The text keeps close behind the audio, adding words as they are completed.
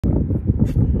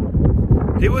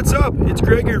Hey, what's up? It's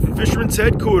Greg here from Fisherman's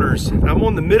Headquarters. I'm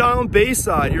on the Mid-Island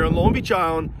Bayside here on Long Beach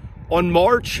Island on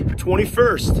March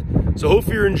 21st. So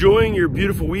hopefully you're enjoying your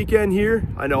beautiful weekend here.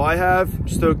 I know I have. I'm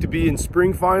stoked to be in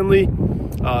spring finally.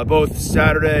 Both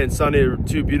Saturday and Sunday are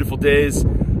two beautiful days.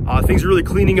 Things are really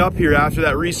cleaning up here after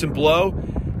that recent blow,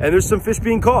 and there's some fish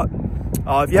being caught.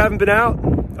 If you haven't been out,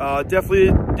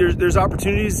 definitely there's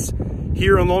opportunities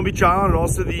here on Long Beach Island and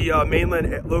also the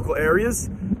mainland local areas.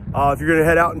 If you're gonna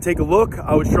head out and take a look,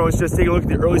 I would strongly suggest taking a look at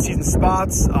the early season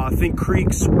spots. Think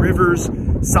creeks, rivers,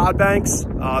 sod banks.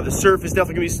 The surf is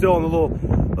definitely gonna be still on a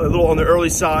little on the early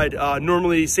side.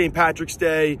 Normally St. Patrick's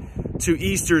Day to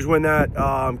Easter is when that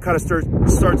kind of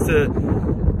starts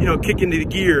to kick into the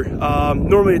gear.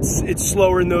 Normally it's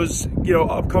slower in those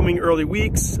upcoming early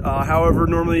weeks. However,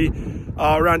 normally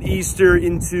around Easter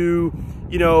into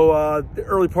the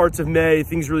early parts of May,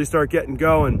 things really start getting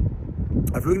going.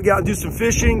 If we're gonna get out and do some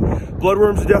fishing,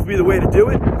 bloodworms would definitely be the way to do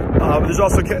it. There's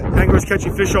also anglers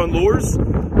catching fish on lures.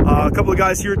 A couple of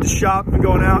guys here at the shop have been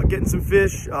going out getting some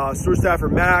fish. Store staffer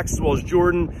Max, as well as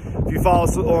Jordan. If you follow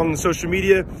us along social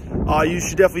media, you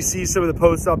should definitely see some of the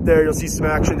posts up there. You'll see some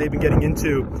action they've been getting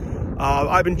into.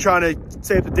 I've been trying to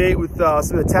stay up to date with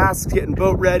some of the tasks, getting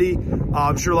boat ready.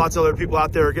 I'm sure lots of other people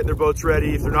out there are getting their boats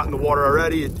ready. If they're not in the water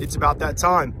already, it's about that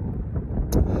time.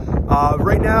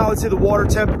 Right now, I'd say the water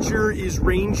temperature is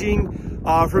ranging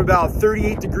from about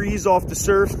 38 degrees off the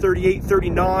surf, 38,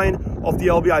 39 off the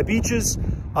LBI beaches.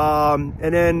 And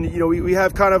then, we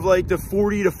have kind of like the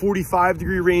 40 to 45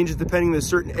 degree ranges depending on the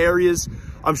certain areas.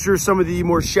 I'm sure some of the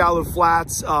more shallow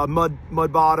flats,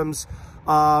 mud bottoms,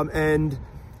 and,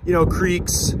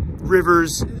 creeks,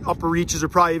 rivers, upper reaches are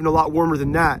probably even a lot warmer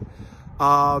than that.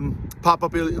 Pop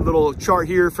up a little chart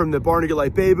here from the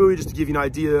Barnegat Bay Buoy just to give you an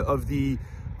idea of the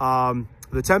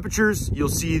temperatures. You'll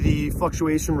see the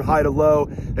fluctuation from high to low.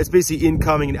 That's basically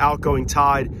incoming and outgoing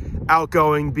tide.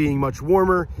 Outgoing being much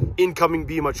warmer, incoming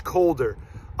being much colder.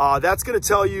 That's gonna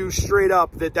tell you straight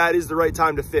up that is the right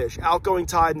time to fish. Outgoing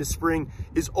tide in the spring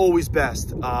is always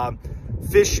best.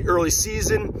 Fish early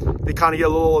season, they kind of get a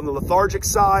little on the lethargic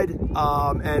side,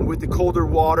 and with the colder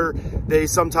water, they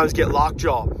sometimes get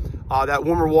lockjaw. That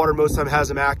warmer water most of the time has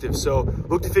them active. So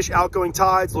look to fish outgoing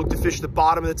tides, look to fish the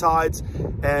bottom of the tides,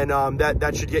 and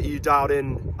that should get you dialed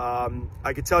in.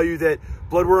 I could tell you that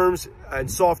bloodworms and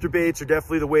softer baits are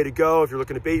definitely the way to go if you're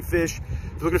looking to bait fish.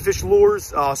 If you're looking to fish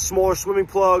lures, smaller swimming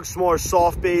plugs, smaller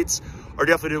soft baits are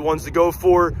definitely the ones to go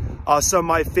for. Some of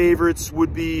my favorites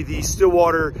would be the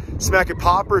Stillwater Smack It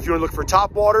Popper if you want to look for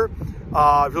top water. If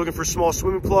you're looking for small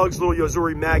swimming plugs, little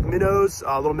Yozori Mag Minnows,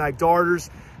 little Mag Darters,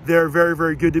 they're very,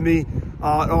 very good to me.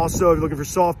 Also, if you're looking for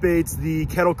soft baits, the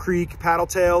Kettle Creek Paddle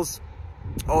Tails,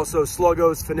 also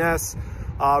Sluggos, Finesse,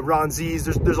 Ronzis.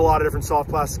 There's a lot of different soft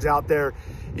plastics out there.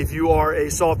 If you are a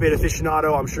soft bait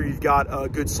aficionado, I'm sure you've got a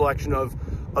good selection of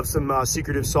some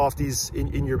secretive softies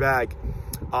in your bag.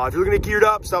 If you're looking to get geared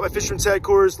up, stop by Fisherman's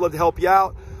Headquarters. Love to help you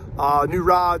out. New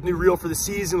rod, new reel for the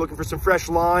season, looking for some fresh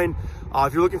line.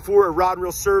 If you're looking for a rod and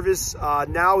reel service,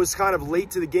 now is kind of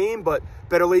late to the game, but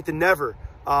better late than never.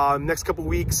 Next couple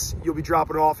weeks, you'll be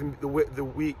dropping off, and the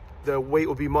wait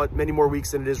will be many more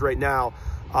weeks than it is right now.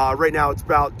 Right now, it's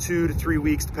about 2 to 3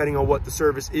 weeks, depending on what the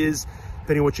service is,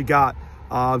 depending on what you got.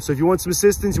 So if you want some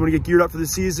assistance, you want to get geared up for the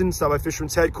season, stop by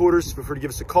Fisherman's Headquarters. Feel free to give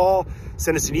us a call,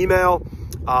 send us an email.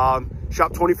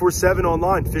 Shop 24/7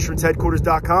 online,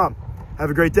 fishermansheadquarters.com. Have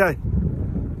a great day.